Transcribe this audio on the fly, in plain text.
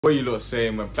What you lot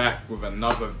saying? We're back with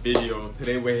another video.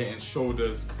 Today we're hitting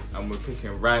shoulders and we're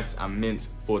cooking rice and mince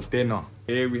for dinner.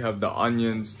 Here we have the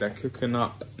onions. They're cooking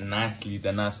up nicely.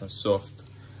 They're nice and soft.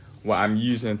 What I'm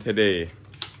using today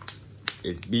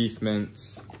is beef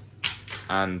mince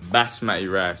and basmati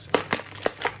rice.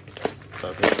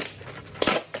 Perfect.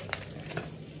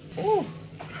 Ooh.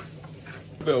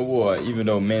 A bit of water, even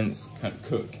though mince can't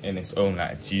cook in its own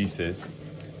like juices.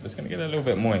 It's gonna get a little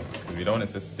bit moist because we don't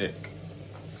want it to stick.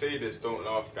 Say this, don't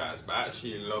laugh guys, but I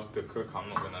actually love to cook, I'm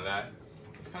not gonna lie.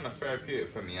 It's kind of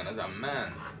therapeutic for me, and as a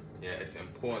man, yeah, it's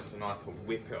important to know how to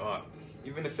whip it up.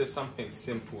 Even if it's something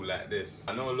simple like this.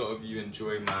 I know a lot of you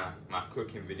enjoy my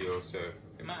cooking videos, so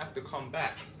you might have to come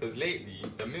back. Because lately,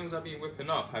 the meals I've been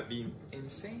whipping up have been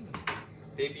insane.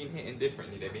 They've been hitting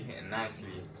differently, they've been hitting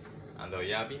nicely. And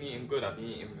yeah, I've been eating good, I've been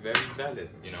eating very valid,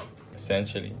 you know?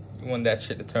 Essentially, you want that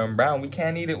shit to turn brown, we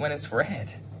can't eat it when it's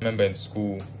red. Remember in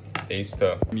school, they used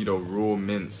to give me the raw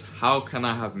mince. How can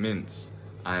I have mince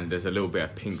and there's a little bit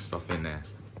of pink stuff in there?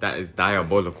 That is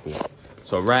diabolical.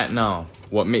 So right now,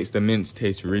 what makes the mince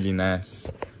taste really nice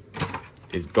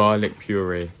is garlic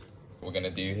puree. What we're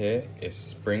gonna do here is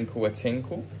sprinkle a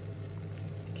tinkle.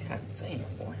 God damn,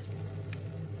 boy.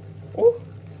 Ooh,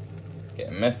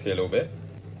 getting messy a little bit.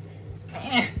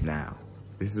 Now,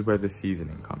 this is where the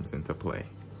seasoning comes into play.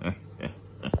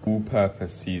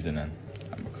 All-purpose seasoning.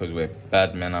 And because we're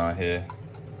bad men out here,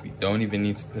 we don't even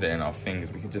need to put it in our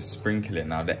fingers. We can just sprinkle it.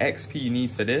 Now, the XP you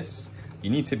need for this, you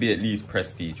need to be at least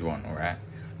prestige 1, all right?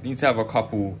 You need to have a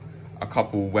couple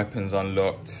weapons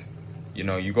unlocked. You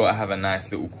know, you gotta have a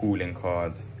nice little calling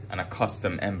card and a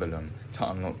custom emblem to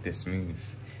unlock this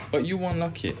move. But you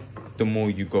unlock it the more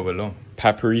you go along.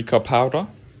 Paprika powder.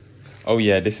 Oh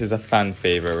yeah, this is a fan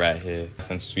favorite right here. Nice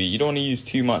and sweet. You don't want to use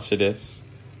too much of this,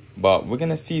 but we're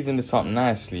gonna season this up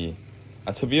nicely.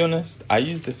 And to be honest, I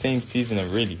use the same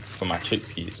seasoning really for my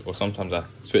chickpeas, or sometimes I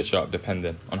switch it up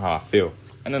depending on how I feel.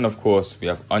 And then of course, we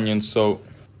have onion, salt,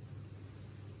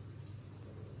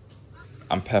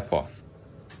 and pepper.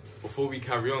 Before we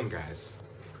carry on guys,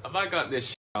 have I got this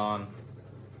shit on?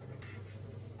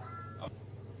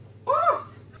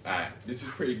 Alright, this is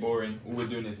pretty boring. All we're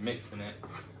doing is mixing it.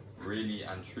 Really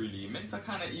and truly, mince are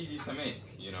kind of easy to make,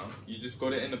 you know. You just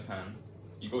got it in the pan,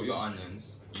 you got your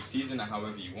onions, you season it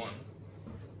however you want,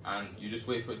 and you just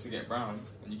wait for it to get brown,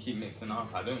 and you keep mixing it up.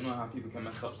 I don't know how people can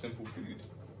mess up simple food.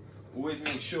 Always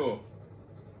make sure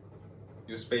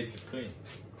your space is clean.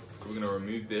 We're gonna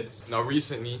remove this. Now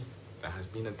recently, there has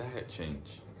been a diet change.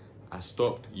 I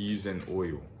stopped using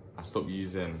oil. I stopped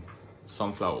using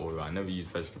sunflower oil. I never use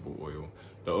vegetable oil.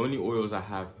 The only oils I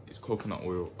have is coconut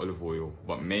oil, olive oil,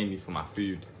 but mainly for my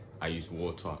food, I use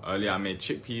water. Earlier I made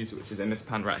chickpeas, which is in this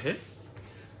pan right here.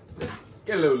 Let's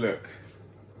get a little look.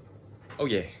 Oh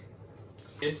yeah.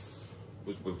 This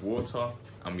was with water,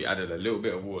 and we added a little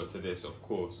bit of water to this, of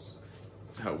course,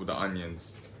 to help with the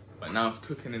onions. But now it's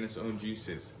cooking in its own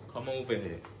juices. Come over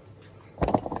here.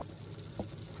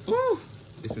 Ooh,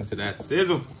 listen to that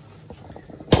sizzle.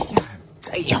 God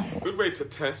damn. Good way to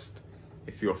test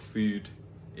if your food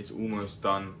is almost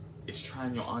done is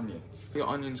trying your onions. Are your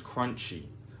onions crunchy?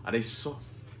 Are they soft?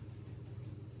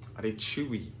 Are they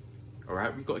chewy? All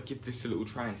right, we've got to give this a little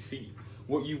try and see.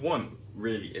 What you want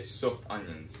really is soft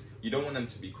onions. You don't want them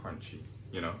to be crunchy,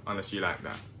 you know, unless you like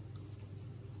that.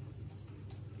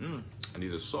 And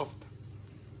these are soft.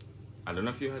 I don't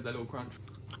know if you heard that little crunch,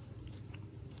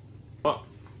 but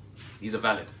these are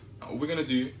valid. Now, all we're gonna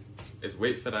do is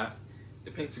wait for the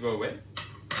pink to go away,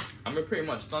 and we're pretty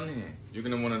much done here. You're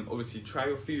gonna wanna obviously try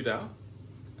your food out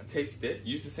and taste it.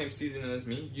 Use the same seasoning as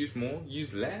me, use more,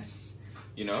 use less,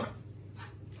 you know?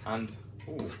 And,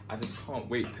 oh, I just can't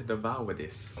wait to devour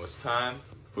this. Now it's time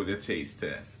for the taste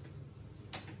test.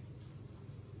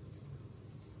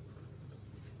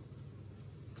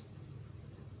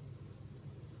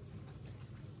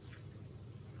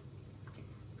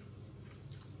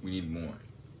 We need more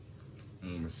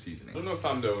seasoning. I don't know if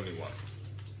I'm the only one,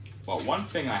 but one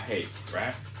thing I hate,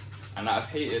 right, and that I've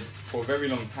hated for a very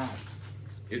long time,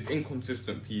 is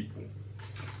inconsistent people.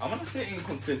 And when I say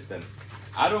inconsistent,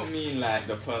 I don't mean like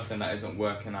the person that isn't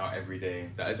working out every day,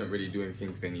 that isn't really doing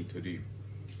things they need to do.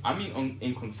 I mean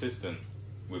inconsistent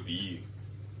with you.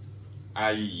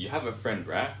 You have a friend,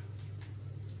 right?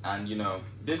 And you know,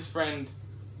 this friend,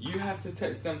 you have to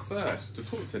text them first to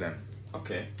talk to them.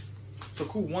 Okay. So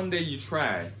cool, one day you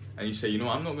try and you say, you know,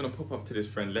 I'm not gonna pop up to this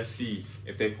friend. Let's see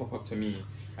if they pop up to me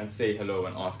and say hello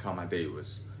and ask how my day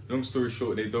was. Long story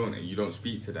short, they don't, and you don't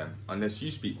speak to them unless you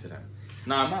speak to them.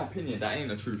 Now, in my opinion, that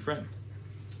ain't a true friend,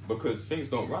 because things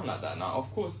don't run like that. Now,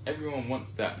 of course, everyone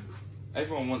wants that.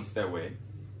 Everyone wants their way.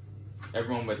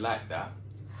 Everyone would like that.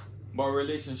 But a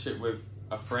relationship with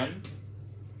a friend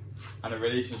and a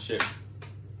relationship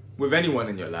with anyone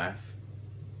in your life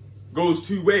goes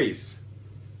two ways.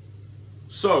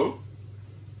 So,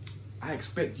 I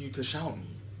expect you to shout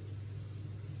me.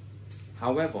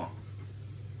 However,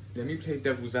 let me play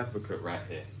devil's advocate right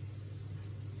here.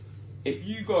 If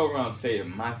you go around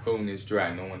saying, my phone is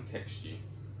dry, no one texts you,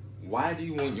 why do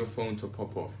you want your phone to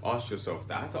pop off? Ask yourself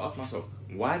that. I have to ask myself,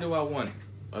 why do I want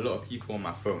a lot of people on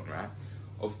my phone, right?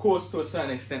 Of course, to a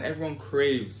certain extent, everyone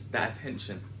craves that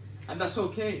attention. And that's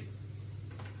okay.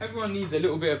 Everyone needs a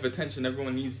little bit of attention.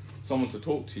 Everyone needs someone to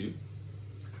talk to.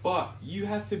 But you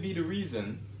have to be the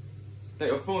reason that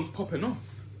your phone's popping off.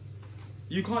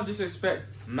 You can't just expect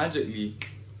magically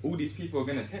all these people are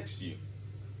going to text you.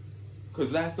 Because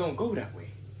life don't go that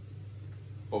way.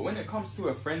 But when it comes to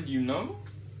a friend you know,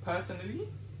 personally,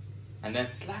 and they're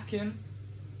slacking,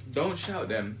 don't shout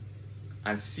them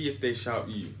and see if they shout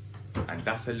you. And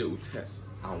that's a little test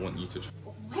I want you to try.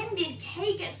 When did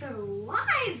Kay get so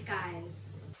wise, guys?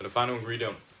 For the final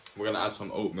ingredient, we're going to add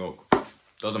some oat milk.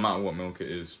 Doesn't matter what milk it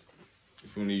is.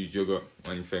 If you want to use yogurt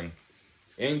or anything.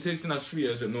 It ain't tasting as sweet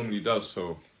as it normally does,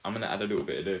 so I'm going to add a little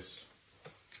bit of this.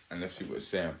 And let's see what it's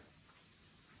saying.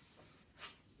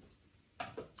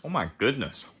 Oh my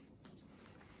goodness.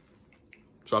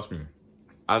 Trust me.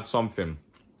 Add something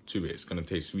to it. It's going to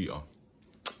taste sweeter.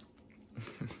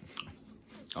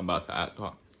 I'm about to act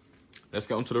up. Let's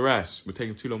get onto the rice. We're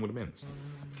taking too long with the mince.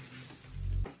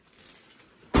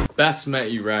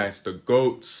 Basmati rice, the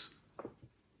goats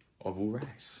of all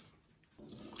rice.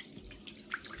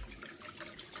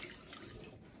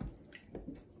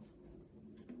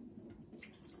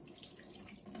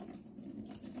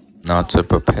 Now to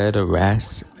prepare the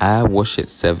rice, I wash it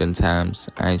 7 times.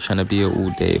 I ain't trying to be here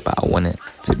all day, but I want it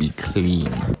to be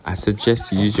clean. I suggest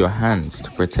to use your hands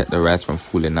to protect the rice from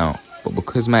falling out. But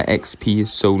because my XP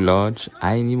is so large,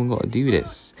 I ain't even got to do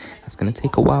this. It's going to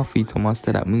take a while for you to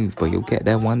master that move, but you'll get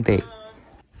there one day.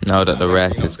 Now that the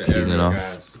rice is clean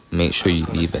enough, make sure you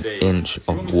leave an inch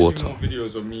of water.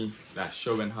 Videos of me like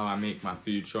showing how I make my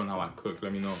food, showing how I cook,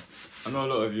 let me know. I know a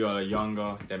lot of you are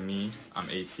younger than me. I'm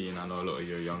 18, I know a lot of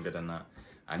you are younger than that.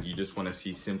 And you just want to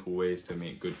see simple ways to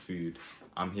make good food.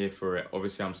 I'm here for it.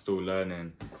 Obviously, I'm still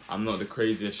learning. I'm not the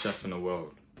craziest chef in the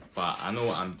world, but I know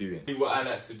what I'm doing. What I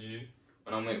like to do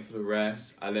when I'm waiting for the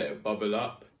rice, I let it bubble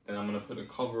up. Then I'm going to put the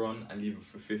cover on and leave it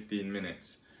for 15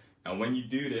 minutes. Now, when you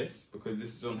do this, because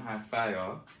this is on high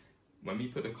fire, when we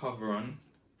put the cover on,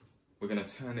 we're going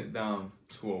to turn it down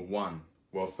to a 1.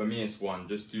 Well, for me, it's 1.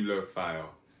 Just do low fire.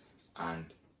 And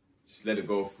just let it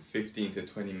go for 15 to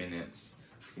 20 minutes.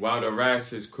 While the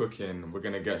rice is cooking, we're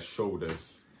going to get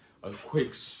shoulders. A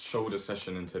quick shoulder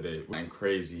session in today. I'm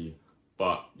crazy,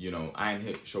 but, you know, I ain't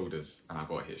hit shoulders, and I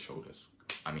got to hit shoulders.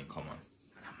 I mean, come on.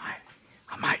 And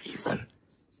I might even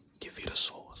give you the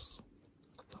sauce.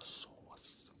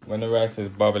 When the rice is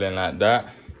bubbling like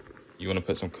that, you want to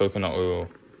put some coconut oil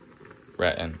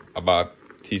right in. About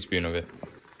a teaspoon of it.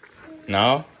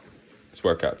 Now, it's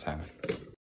workout time.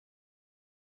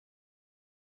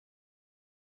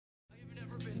 I have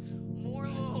never been more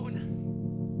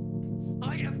alone.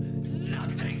 I have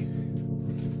nothing.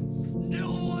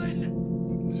 No one.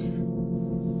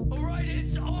 Alright,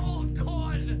 it's all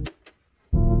gone.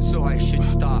 So I should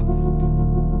stop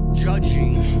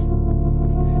judging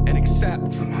and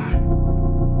accept.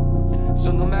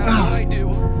 So no matter what I do,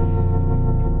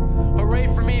 hooray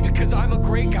for me because I'm a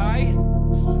great guy.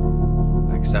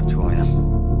 I accept who I am.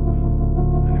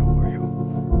 And who are you?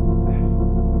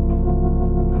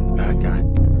 I'm the bad guy.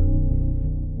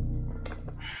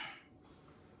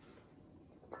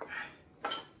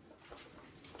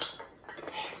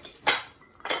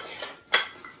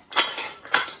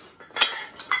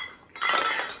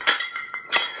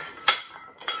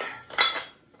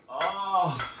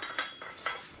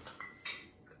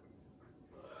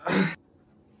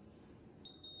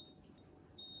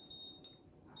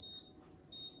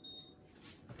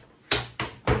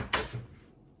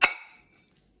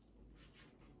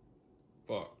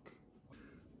 Fuck.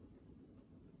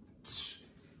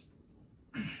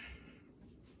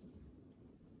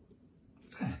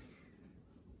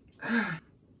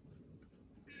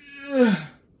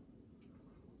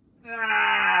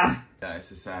 That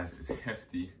exercise is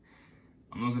hefty.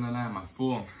 I'm not gonna lie, my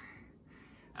form,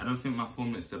 I don't think my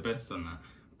form looks the best on that,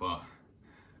 but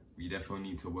we definitely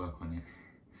need to work on it.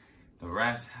 The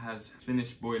rice has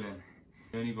finished boiling.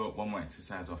 We only got one more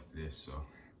exercise after this, so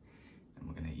then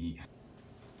we're gonna eat.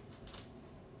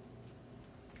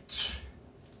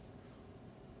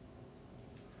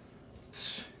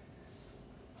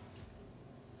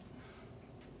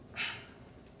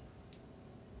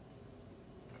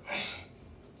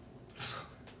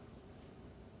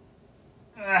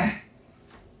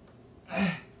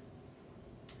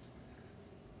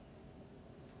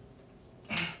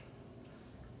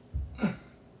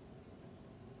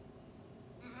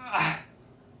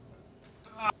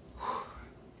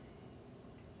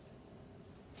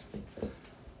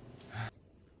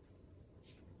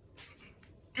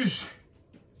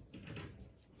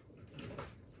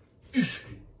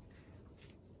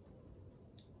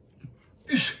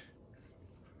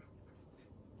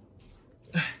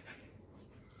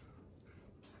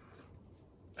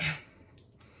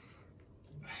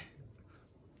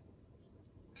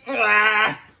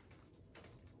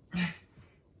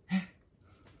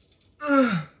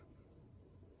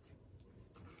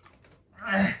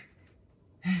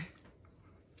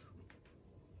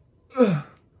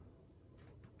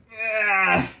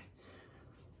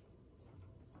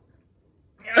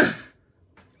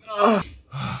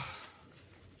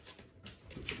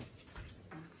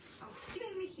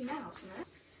 Even Mickey Mouse, no?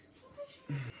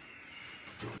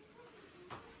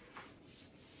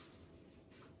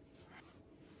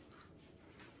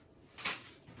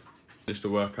 Finished the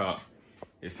workout.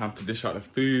 It's time to dish out the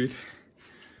food.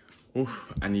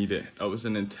 Oof, I need it. That was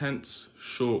an intense,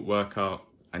 short workout.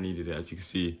 I needed it, as you can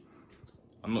see.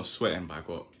 I'm not sweating,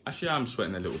 but actually I'm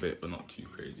sweating a little bit, but not too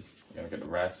crazy. I'm gonna get the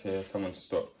rice here. Someone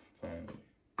stop.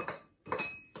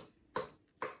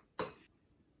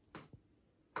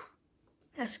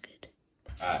 That's good.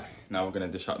 Alright, now we're gonna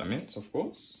dish out the mince, of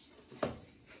course.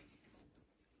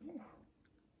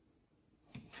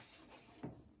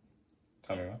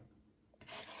 Tell me, man.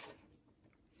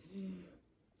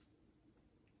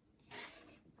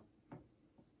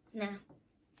 No.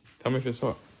 Tell me if it's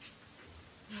hot.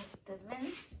 The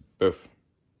mince. Both.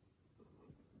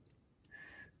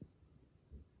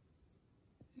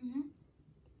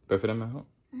 Both of them are hot?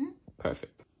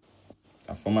 Perfect.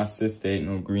 Now for my sis, there ain't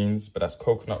no greens, but that's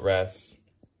coconut rice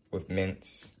with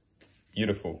mince.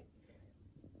 Beautiful.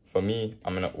 For me,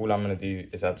 all I'm gonna do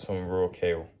is add some raw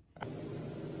kale.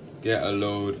 Get a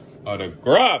load of the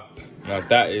grub. Now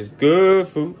that is good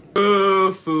food.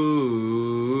 Good food.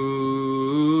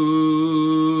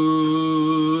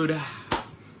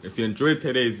 If you enjoyed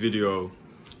today's video,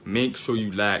 make sure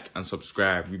you like and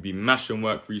subscribe. We've been mashing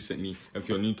work recently. If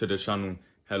you're new to the channel,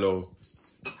 hello,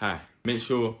 hi. Make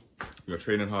sure you're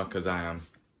training hard because I am,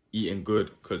 eating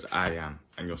good because I am,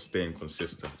 and you're staying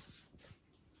consistent.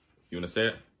 You wanna say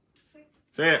it?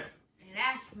 Say it.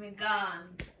 That's me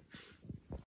gone.